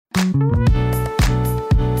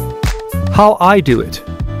How I Do It: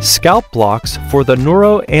 Scalp Blocks for the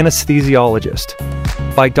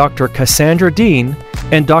Neuroanesthesiologist by Dr. Cassandra Dean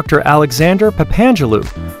and Dr. Alexander Papangelou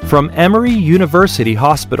from Emory University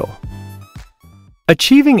Hospital.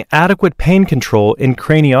 Achieving adequate pain control in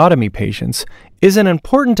craniotomy patients is an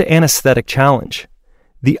important anesthetic challenge.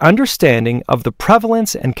 The understanding of the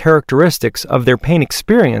prevalence and characteristics of their pain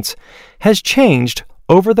experience has changed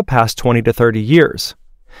over the past 20 to 30 years.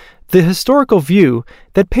 The historical view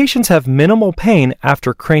that patients have minimal pain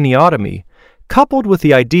after craniotomy, coupled with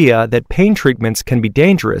the idea that pain treatments can be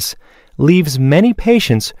dangerous, leaves many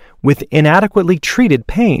patients with inadequately treated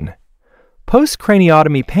pain.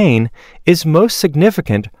 Post-craniotomy pain is most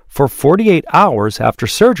significant for 48 hours after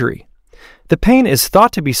surgery. The pain is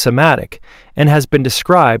thought to be somatic and has been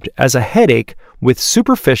described as a headache with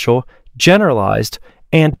superficial, generalized,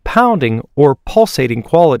 and pounding or pulsating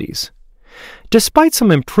qualities. Despite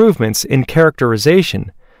some improvements in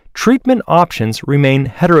characterization, treatment options remain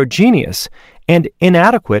heterogeneous and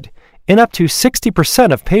inadequate in up to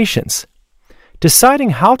 60% of patients.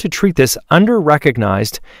 Deciding how to treat this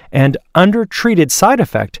under-recognized and under-treated side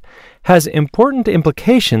effect has important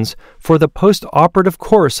implications for the post-operative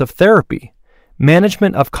course of therapy,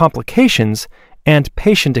 management of complications, and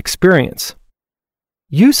patient experience.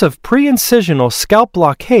 Use of pre-incisional scalp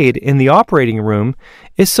blockade in the operating room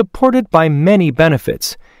is supported by many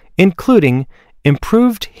benefits, including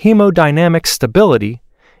improved hemodynamic stability,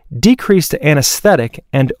 decreased anesthetic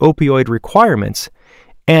and opioid requirements,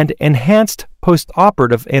 and enhanced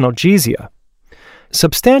post-operative analgesia.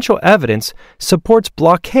 Substantial evidence supports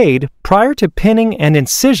blockade prior to pinning and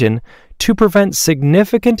incision to prevent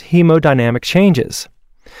significant hemodynamic changes.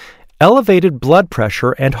 Elevated blood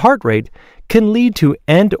pressure and heart rate can lead to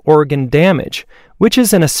end organ damage, which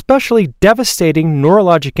is an especially devastating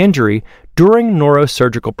neurologic injury during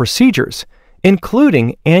neurosurgical procedures,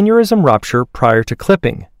 including aneurysm rupture prior to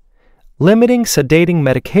clipping. Limiting sedating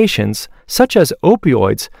medications, such as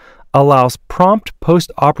opioids, allows prompt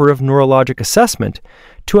post-operative neurologic assessment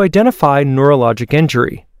to identify neurologic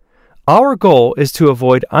injury. Our goal is to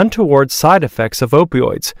avoid untoward side effects of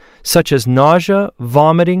opioids, such as nausea,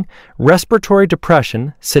 vomiting, respiratory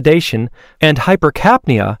depression, sedation, and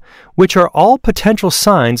hypercapnia, which are all potential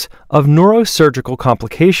signs of neurosurgical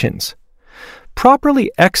complications.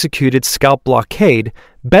 Properly executed scalp blockade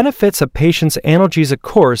benefits a patient's analgesia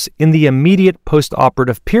course in the immediate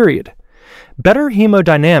post-operative period. Better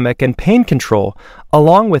hemodynamic and pain control,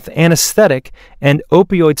 along with anesthetic and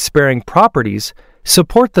opioid-sparing properties,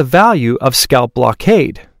 support the value of scalp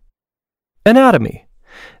blockade. Anatomy.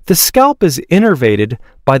 The scalp is innervated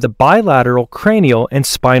by the bilateral cranial and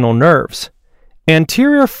spinal nerves.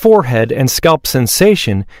 Anterior forehead and scalp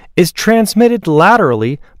sensation is transmitted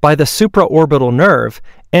laterally by the supraorbital nerve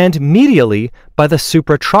and medially by the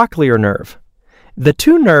supratrochlear nerve. The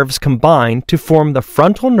two nerves combine to form the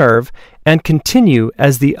frontal nerve and continue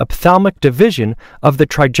as the ophthalmic division of the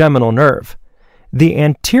trigeminal nerve. The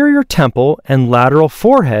anterior temple and lateral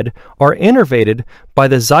forehead are innervated by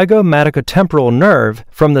the zygomaticotemporal nerve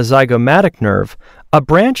from the zygomatic nerve, a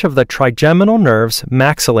branch of the trigeminal nerve's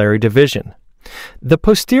maxillary division. The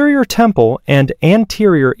posterior temple and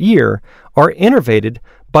anterior ear are innervated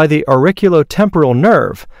by the auriculotemporal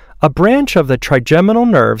nerve, a branch of the trigeminal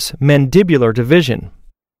nerve's mandibular division.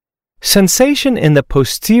 Sensation in the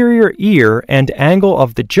posterior ear and angle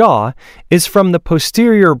of the jaw is from the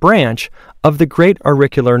posterior branch of the great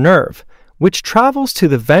auricular nerve, which travels to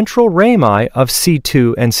the ventral rami of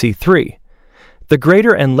C2 and C3. The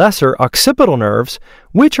greater and lesser occipital nerves,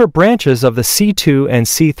 which are branches of the C2 and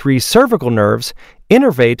C3 cervical nerves,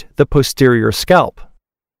 innervate the posterior scalp.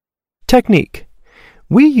 Technique.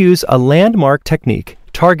 We use a landmark technique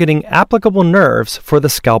targeting applicable nerves for the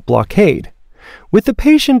scalp blockade. With the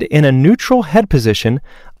patient in a neutral head position,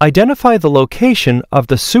 identify the location of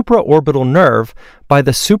the supraorbital nerve by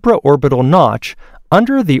the supraorbital notch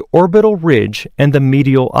under the orbital ridge and the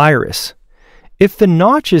medial iris. If the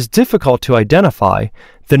notch is difficult to identify,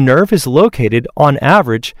 the nerve is located on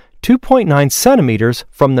average 2.9 centimeters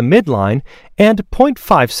from the midline and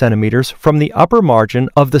 0.5 centimeters from the upper margin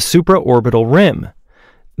of the supraorbital rim.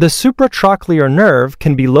 The supratrochlear nerve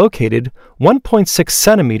can be located 1.6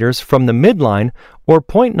 centimeters from the midline or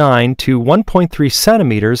 0.9 to 1.3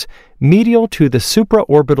 centimeters medial to the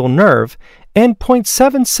supraorbital nerve and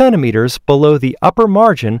 0.7 centimeters below the upper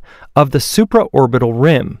margin of the supraorbital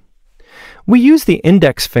rim. We use the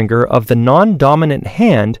index finger of the non-dominant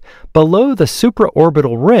hand below the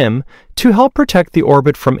supraorbital rim to help protect the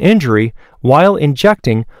orbit from injury while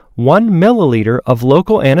injecting 1 milliliter of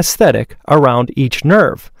local anesthetic around each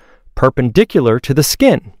nerve, perpendicular to the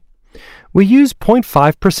skin. we use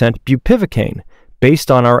 0.5% bupivacaine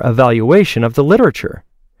based on our evaluation of the literature.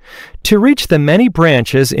 To reach the many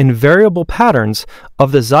branches in variable patterns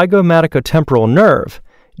of the zygomaticotemporal nerve,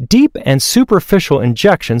 deep and superficial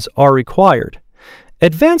injections are required.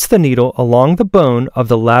 Advance the needle along the bone of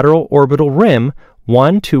the lateral orbital rim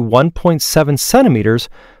 1 to 1.7 centimeters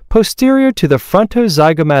posterior to the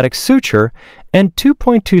frontozygomatic suture and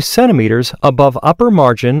 2.2 centimeters above upper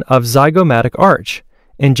margin of zygomatic arch,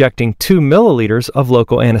 injecting 2 milliliters of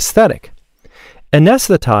local anesthetic.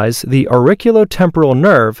 Anesthetize the auriculotemporal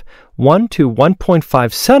nerve 1 to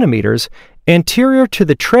 1.5 centimeters anterior to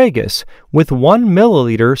the tragus with 1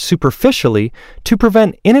 milliliter superficially to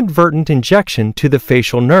prevent inadvertent injection to the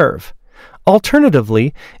facial nerve.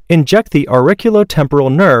 Alternatively, inject the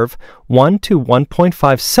auriculotemporal nerve 1 to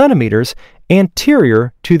 1.5 centimeters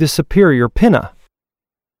anterior to the superior pinna.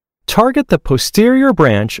 Target the posterior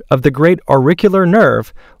branch of the great auricular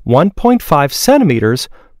nerve 1.5 centimeters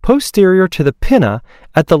posterior to the pinna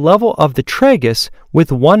at the level of the tragus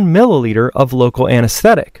with 1 milliliter of local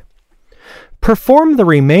anesthetic. Perform the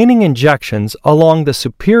remaining injections along the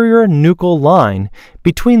superior nuchal line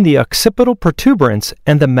between the occipital protuberance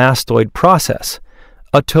and the mastoid process.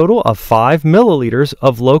 A total of 5 milliliters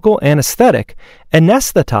of local anesthetic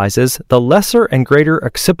anesthetizes the lesser and greater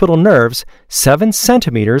occipital nerves 7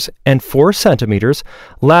 centimeters and 4 centimeters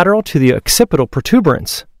lateral to the occipital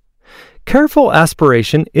protuberance. Careful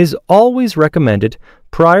aspiration is always recommended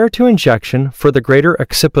prior to injection for the greater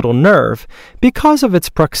occipital nerve because of its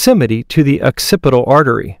proximity to the occipital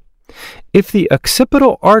artery. If the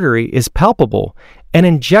occipital artery is palpable, an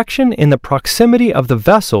injection in the proximity of the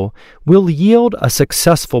vessel will yield a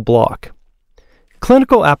successful block.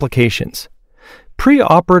 Clinical applications.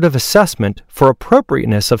 Preoperative assessment for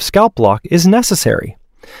appropriateness of scalp block is necessary.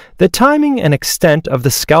 The timing and extent of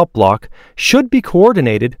the scalp block should be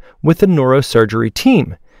coordinated with the neurosurgery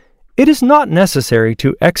team. It is not necessary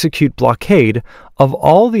to execute blockade of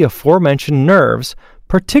all the aforementioned nerves,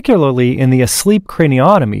 particularly in the asleep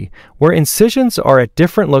craniotomy, where incisions are at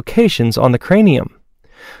different locations on the cranium.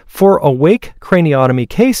 For awake craniotomy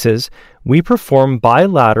cases, we perform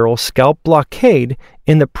bilateral scalp blockade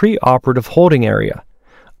in the preoperative holding area.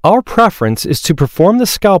 Our preference is to perform the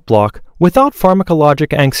scalp block without pharmacologic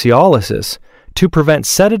anxiolysis to prevent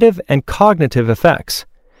sedative and cognitive effects.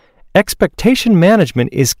 Expectation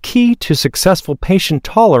management is key to successful patient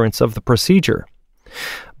tolerance of the procedure.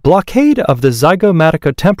 Blockade of the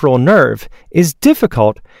zygomaticotemporal nerve is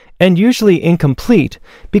difficult and usually incomplete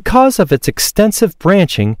because of its extensive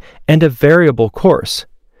branching and a variable course.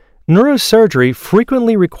 Neurosurgery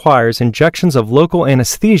frequently requires injections of local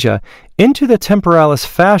anesthesia into the temporalis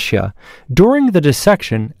fascia during the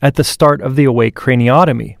dissection at the start of the awake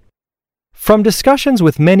craniotomy. From discussions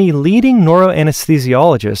with many leading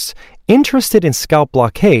neuroanesthesiologists interested in scalp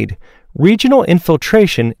blockade, regional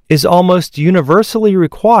infiltration is almost universally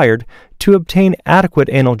required to obtain adequate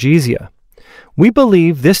analgesia. We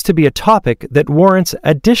believe this to be a topic that warrants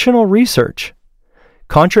additional research.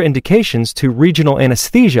 Contraindications to regional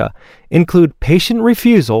anesthesia include patient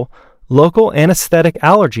refusal, local anesthetic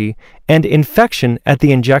allergy, and infection at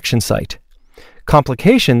the injection site.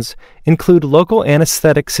 Complications include local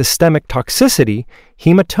anesthetic systemic toxicity,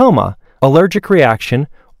 hematoma, allergic reaction,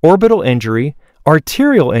 orbital injury,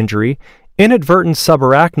 arterial injury, inadvertent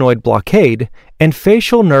subarachnoid blockade, and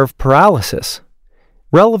facial nerve paralysis.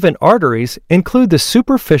 Relevant arteries include the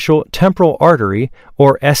superficial temporal artery,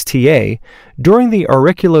 or STA, during the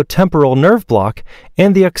auriculotemporal nerve block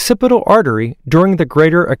and the occipital artery during the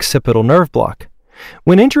greater occipital nerve block.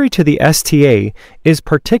 When injury to the STA is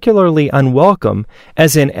particularly unwelcome,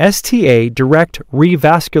 as in STA direct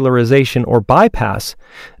revascularization or bypass,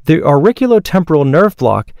 the auriculotemporal nerve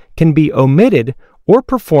block can be omitted or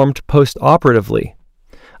performed postoperatively.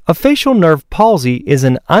 A facial nerve palsy is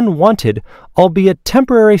an unwanted, albeit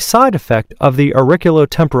temporary side effect of the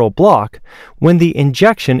auriculotemporal block when the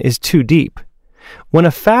injection is too deep. When a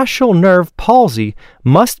fascial nerve palsy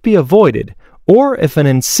must be avoided, or if an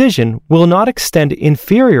incision will not extend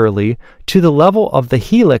inferiorly to the level of the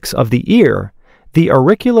helix of the ear, the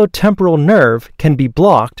auriculotemporal nerve can be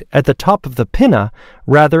blocked at the top of the pinna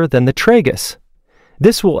rather than the tragus.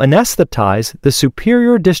 This will anesthetize the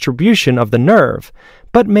superior distribution of the nerve,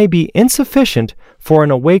 but may be insufficient for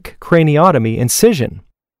an awake craniotomy incision.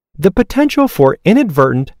 The potential for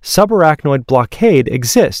inadvertent subarachnoid blockade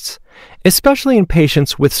exists, especially in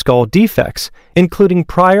patients with skull defects, including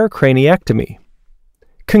prior craniectomy.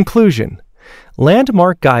 Conclusion: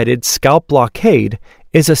 landmark-guided scalp blockade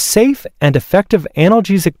is a safe and effective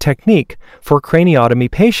analgesic technique for craniotomy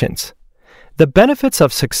patients. The benefits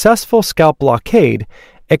of successful scalp blockade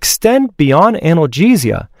extend beyond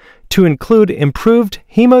analgesia to include improved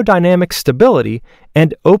hemodynamic stability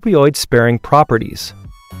and opioid-sparing properties.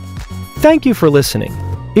 Thank you for listening.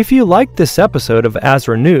 If you liked this episode of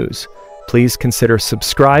ASRA News, please consider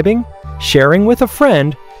subscribing, sharing with a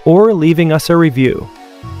friend, or leaving us a review.